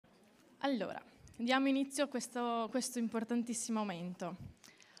Allora, diamo inizio a questo importantissimo momento.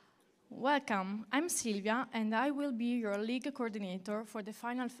 Welcome, I'm Silvia and I will be your league coordinator for the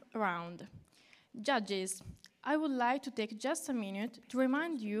final round. Judges, I would like to take just a minute to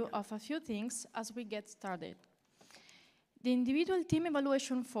remind you of a few things as we get started. The individual team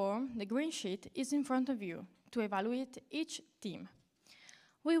evaluation form, the green sheet, is in front of you to evaluate each team.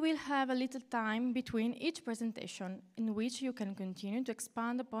 We will have a little time between each presentation in which you can continue to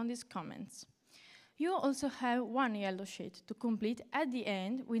expand upon these comments. You also have one yellow sheet to complete at the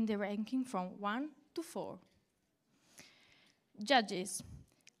end with the ranking from 1 to 4. Judges,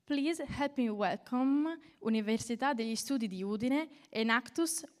 please help me welcome Università degli Studi di Udine,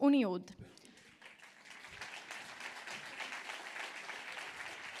 Enactus Uni UD.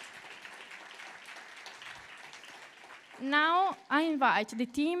 Now I invite the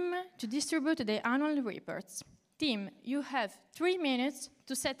team to distribute the annual reports. Team, you have 3 minutes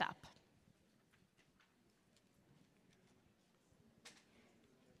to set up.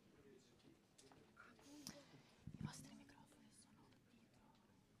 I vostri microfoni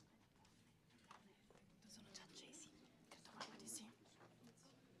sono già accesi, credo proprio di sì.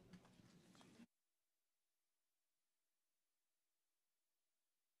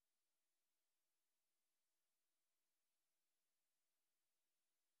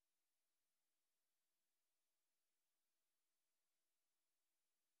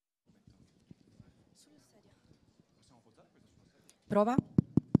 Prova.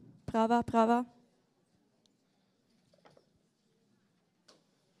 Prova, prova.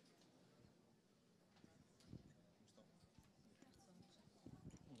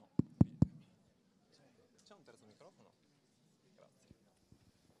 C'è un terzo microfono? Grazie.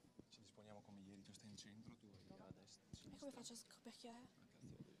 Ci disponiamo come ieri, tu stai in centro, tu vai a destra. E come faccio a scoprire?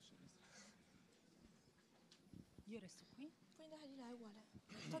 Io resto qui. Puoi andare di là, è uguale.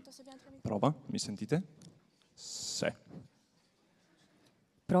 Tanto se abbiamo 3 minuti. Prova, mi sentite? Sì.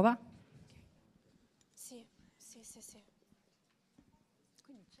 Prova. Sì.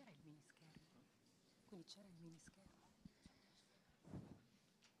 Quindi c'era il minischermo.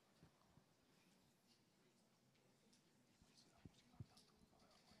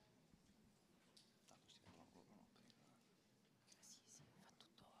 Sì, fa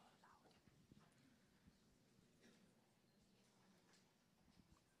tutto l'audio.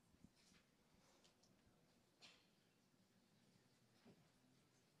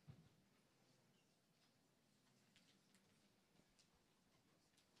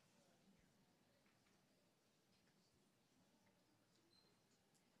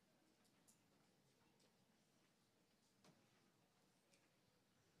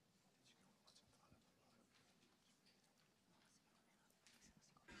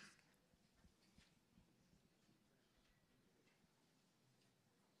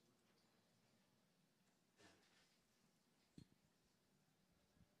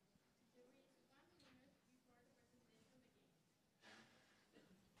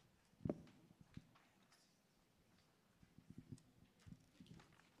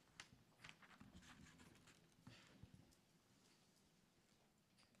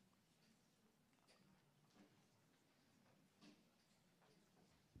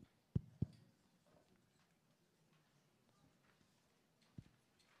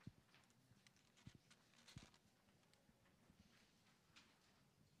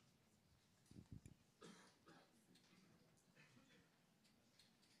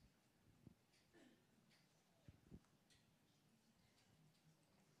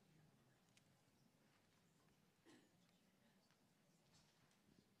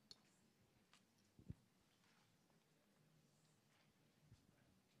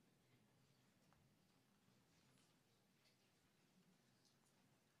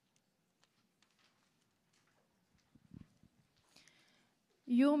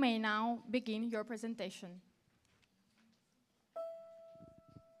 You may now begin your presentation.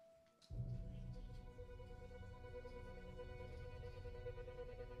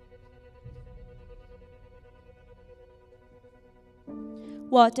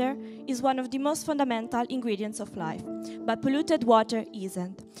 Water is one of the most fundamental ingredients of life, but polluted water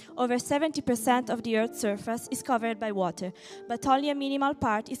isn't. Over 70% of the Earth's surface is covered by water, but only a minimal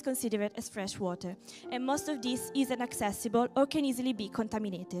part is considered as fresh water, and most of this isn't accessible or can easily be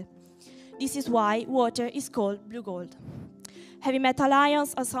contaminated. This is why water is called blue gold. Heavy metal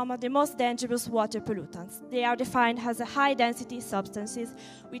ions are some of the most dangerous water pollutants. They are defined as high-density substances,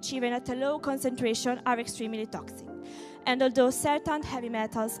 which even at a low concentration are extremely toxic. And although certain heavy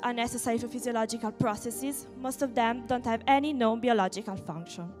metals are necessary for physiological processes, most of them don't have any known biological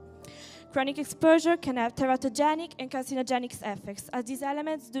function. Chronic exposure can have teratogenic and carcinogenic effects, as these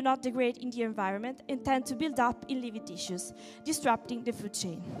elements do not degrade in the environment and tend to build up in living tissues, disrupting the food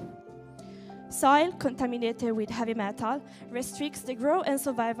chain. Soil contaminated with heavy metal restricts the growth and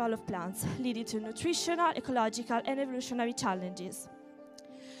survival of plants, leading to nutritional, ecological, and evolutionary challenges.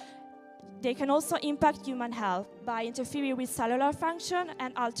 They can also impact human health by interfering with cellular function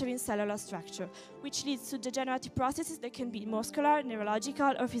and altering cellular structure, which leads to degenerative processes that can be muscular,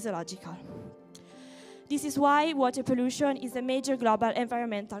 neurological, or physiological. This is why water pollution is a major global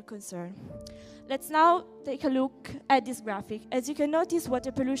environmental concern. Let's now take a look at this graphic. As you can notice,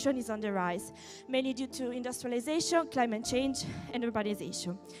 water pollution is on the rise, mainly due to industrialization, climate change, and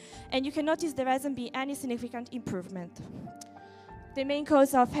urbanization. And you can notice there hasn't been any significant improvement. The main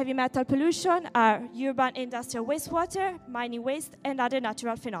cause of heavy metal pollution are urban industrial wastewater, mining waste, and other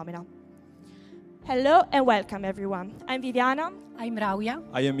natural phenomena. Hello and welcome, everyone. I'm Viviana. I'm Rauja.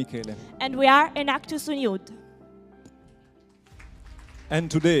 I am Michele. And we are Enactus Uni UD.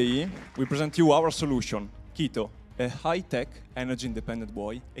 And today, we present you our solution, Quito, a high-tech, energy-independent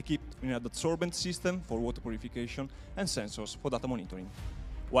buoy equipped with an adsorbent system for water purification and sensors for data monitoring.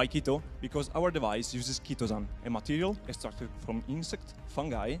 Why Quito? Because our device uses chitosan, a material extracted from insect,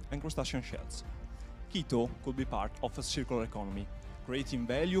 fungi, and crustacean shells. Quito could be part of a circular economy, creating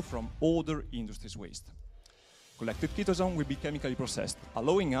value from other industries' waste. Collected chitosan will be chemically processed,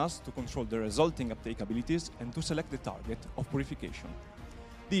 allowing us to control the resulting uptake abilities and to select the target of purification.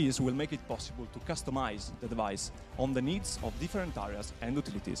 This will make it possible to customize the device on the needs of different areas and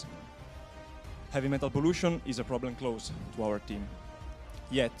utilities. Heavy metal pollution is a problem close to our team.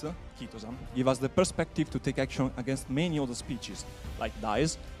 Yet, chitosan give us the perspective to take action against many other species, like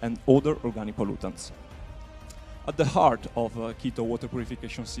dyes and other organic pollutants. At the heart of a Quito water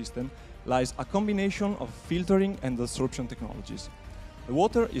purification system lies a combination of filtering and adsorption technologies. The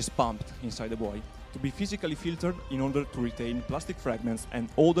water is pumped inside the buoy to be physically filtered in order to retain plastic fragments and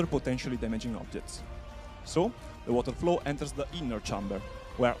other potentially damaging objects. So, the water flow enters the inner chamber,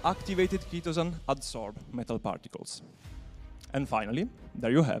 where activated chitosan adsorb metal particles. And finally,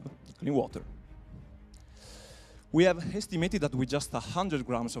 there you have clean water. We have estimated that with just 100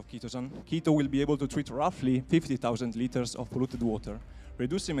 grams of chitosan, Quito will be able to treat roughly 50,000 liters of polluted water,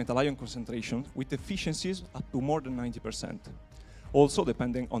 reducing metal ion concentration with efficiencies up to more than 90%. Also,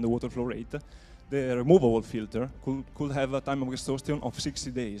 depending on the water flow rate, the removable filter could have a time of exhaustion of 60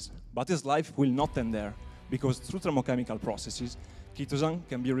 days. But its life will not end there, because through thermochemical processes, chitosan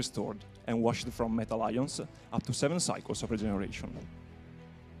can be restored and washed from metal ions up to 7 cycles of regeneration.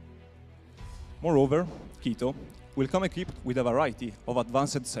 Moreover, Quito will come equipped with a variety of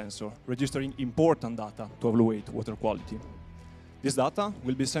advanced sensors registering important data to evaluate water quality. This data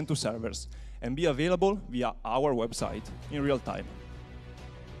will be sent to servers and be available via our website in real time.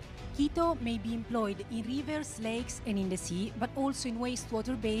 Quito may be employed in rivers, lakes, and in the sea, but also in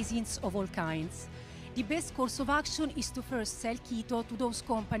wastewater basins of all kinds. The best course of action is to first sell Quito to those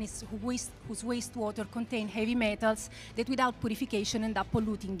companies whose wastewater contain heavy metals that without purification end up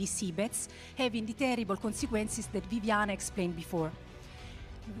polluting the seabeds, having the terrible consequences that Viviana explained before.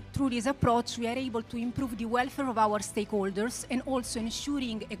 Through this approach, we are able to improve the welfare of our stakeholders and also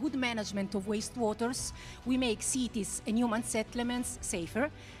ensuring a good management of wastewaters. We make cities and human settlements safer,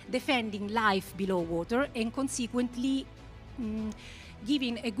 defending life below water and consequently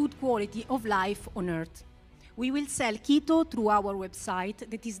giving a good quality of life on Earth. We will sell Quito through our website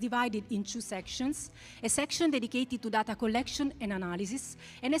that is divided in 2 sections, a section dedicated to data collection and analysis,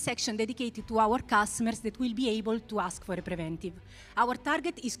 and a section dedicated to our customers that will be able to ask for a preventive. Our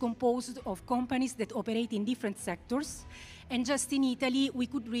target is composed of companies that operate in different sectors, and just in Italy, we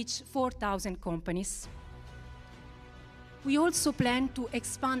could reach 4,000 companies. We also plan to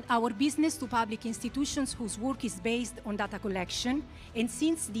expand our business to public institutions whose work is based on data collection. And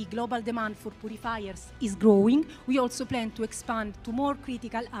since the global demand for purifiers is growing, we also plan to expand to more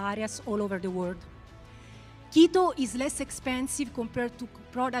critical areas all over the world. Quito is less expensive compared to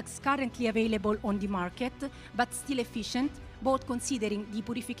products currently available on the market, but still efficient, both considering the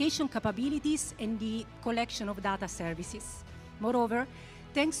purification capabilities and the collection of data services. Moreover,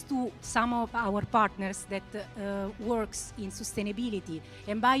 thanks to some of our partners that works in sustainability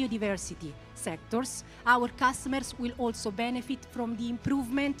and biodiversity sectors, our customers will also benefit from the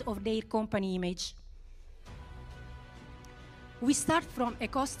improvement of their company image. We start from a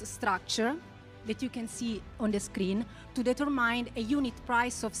cost structure that you can see on the screen to determine a unit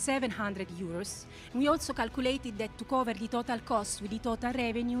price of 700 euros. We also calculated that to cover the total cost with the total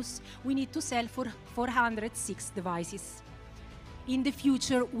revenues, we need to sell for 406 devices. In the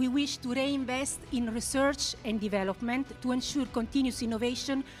future, we wish to reinvest in research and development to ensure continuous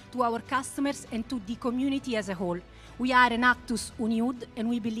innovation to our customers and to the community as a whole. We are Enactus Uni UD, and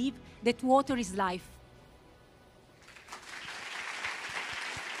we believe that water is life.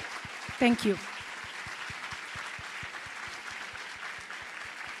 Thank you.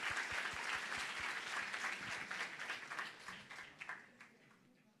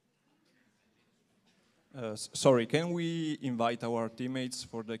 Sorry, can we invite our teammates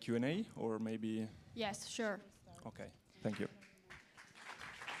for the Q&A, or maybe? Yes, sure. Okay, thank you.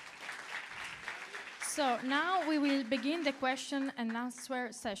 So now we will begin the question and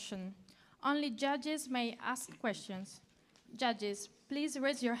answer session. Only judges may ask questions. Judges, please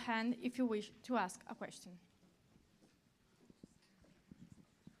raise your hand if you wish to ask a question.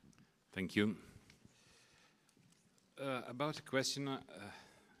 Thank you. About a question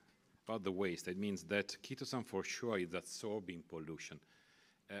about the waste, it means that Quito-san for sure is absorbing pollution.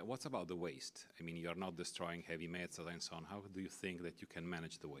 What about the waste? I mean, you're not destroying heavy metals and so on. How do you think that you can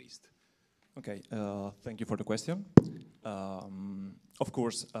manage the waste? Okay, thank you for the question. Of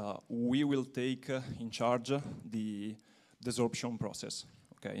course, we will take in charge the desorption process,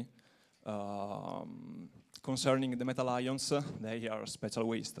 okay? Concerning the metal ions, they are special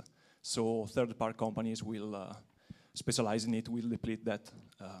waste. So third-party companies will specialize in it, will deplete that.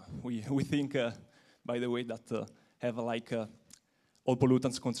 We think, by the way, that have like all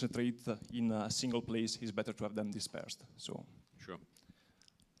pollutants concentrate in a single place is better to have them dispersed. So sure.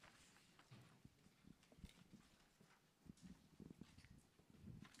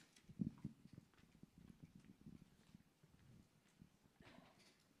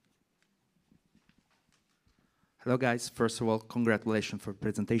 Hello guys, first of all, congratulations for the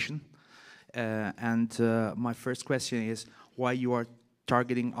presentation. My first question is why you are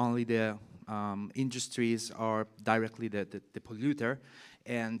targeting only the industries or directly the polluter,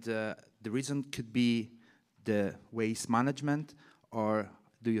 and the reason could be the waste management, or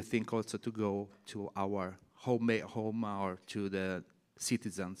do you think also to go to our home or to the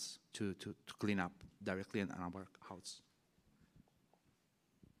citizens to clean up directly in our house?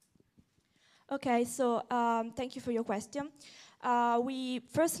 Okay, so thank you for your question. We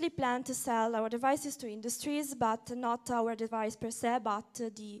firstly plan to sell our devices to industries, but not our device per se, but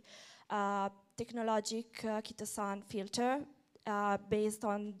the technologic Quito-san filter based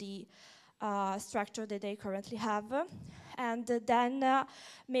on the structure that they currently have. And then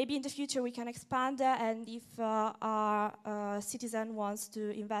maybe in the future we can expand, and if our citizen wants to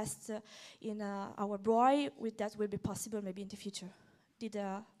invest in our buoy, that will be possible maybe in the future. Did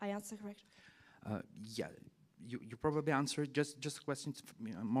I answer correctly? Yeah, you probably answered. Just a question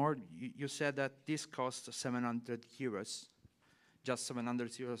more. You said that this costs 700 euros. Just 700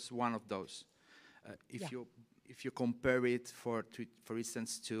 euros, one of those. If you compare it for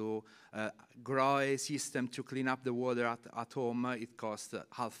instance to grow a system to clean up the water at home, it costs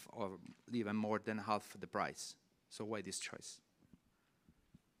half or even more than half the price. So why this choice?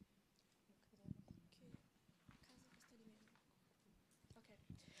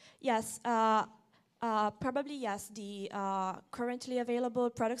 Yes, probably yes. The currently available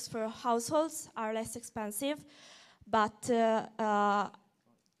products for households are less expensive, but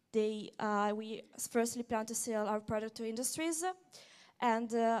we firstly plan to sell our product to industries, and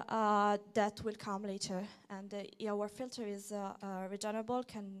that will come later. And our filter is regenerable,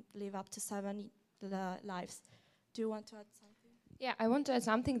 can live up to 7 lives. Do you want to add something? Yeah, I want to add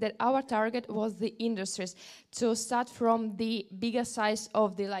something, that our target was the industries, to start from the bigger size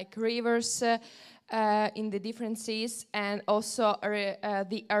of the rivers in the different seas, and also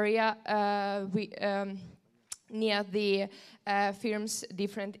the area near the firms,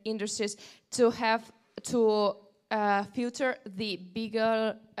 different industries, to have to filter the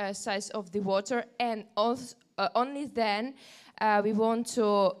bigger size of the water, and also only then we want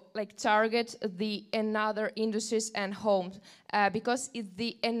to target the another industries and homes, because it's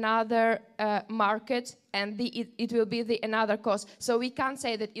the another market, and it will be the another cost. So we can't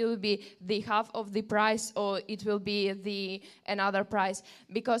say that it will be the half of the price or it will be the another price,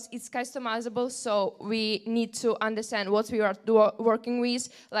 because it's customizable. So we need to understand what we are working with,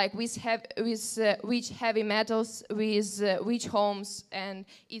 which heavy metals, with which homes, and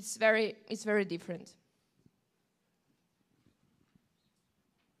it's very different.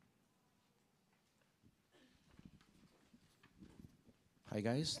 Hi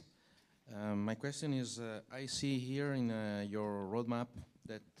guys, my question is, I see here in your roadmap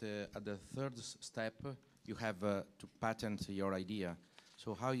that at the third step you have to patent your idea.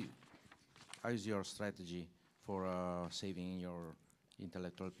 So how is your strategy for saving your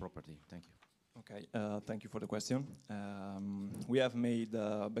intellectual property? Thank you. Okay, thank you for the question. We have made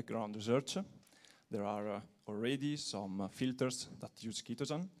background research. There are already some filters that use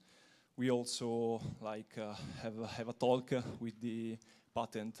Kitosan. We also have a talk with the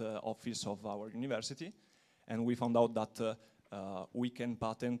patent office of our university, and we found out that we can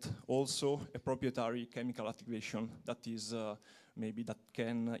patent also a proprietary chemical activation that is maybe that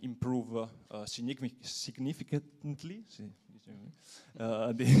can improve significantly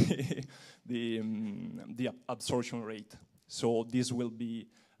the absorption rate. So this will be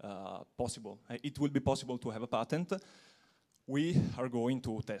possible. It will be possible to have a patent. We are going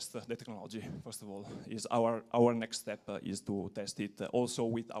to test the technology. First of all, is our next step is to test it also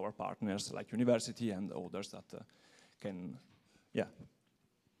with our partners like university and others that can, yeah.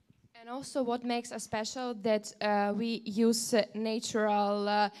 And also what makes us special that we use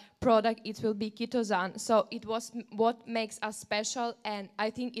natural product, it will be Kitosan. So it was what makes us special, and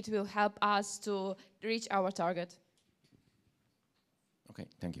I think it will help us to reach our target. Okay,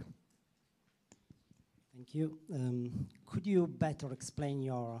 thank you. Thank you. Could you better explain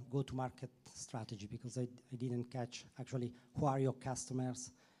your go-to-market strategy? Because I didn't catch actually who are your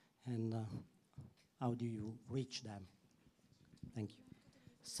customers and how do you reach them? Thank you.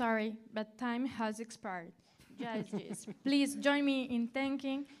 Sorry, but time has expired. Judges, please join me in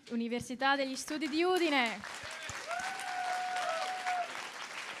thanking Università degli Studi di Udine.